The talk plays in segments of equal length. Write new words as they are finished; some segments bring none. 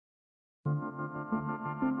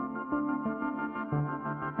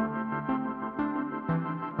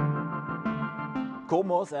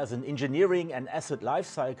COMOS, as an engineering and asset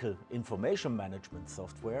lifecycle information management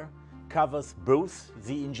software, covers both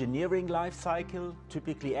the engineering lifecycle,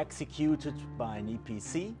 typically executed by an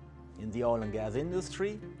EPC in the oil and gas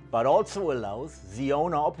industry, but also allows the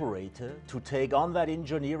owner-operator to take on that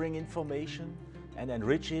engineering information and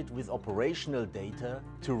enrich it with operational data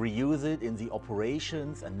to reuse it in the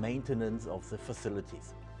operations and maintenance of the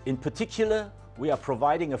facilities. In particular, we are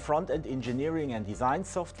providing a front-end engineering and design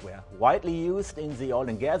software widely used in the oil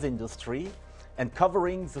and gas industry and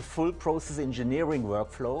covering the full process engineering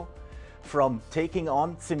workflow, from taking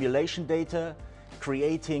on simulation data,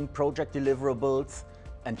 creating project deliverables,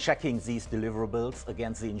 and checking these deliverables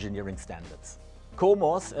against the engineering standards.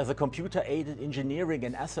 COMOS, as a computer-aided engineering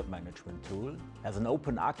and asset management tool, has an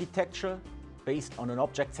open architecture based on an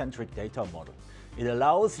object-centric data model. It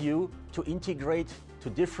allows you to integrate to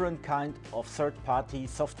different kinds of third-party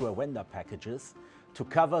software vendor packages to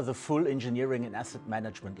cover the full engineering and asset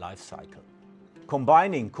management lifecycle.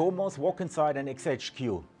 Combining COMOS, Walk Inside and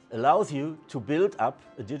XHQ allows you to build up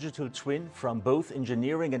a digital twin from both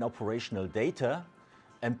engineering and operational data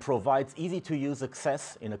and provides easy-to-use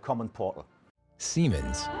access in a common portal.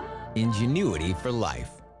 Siemens, ingenuity for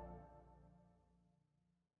life.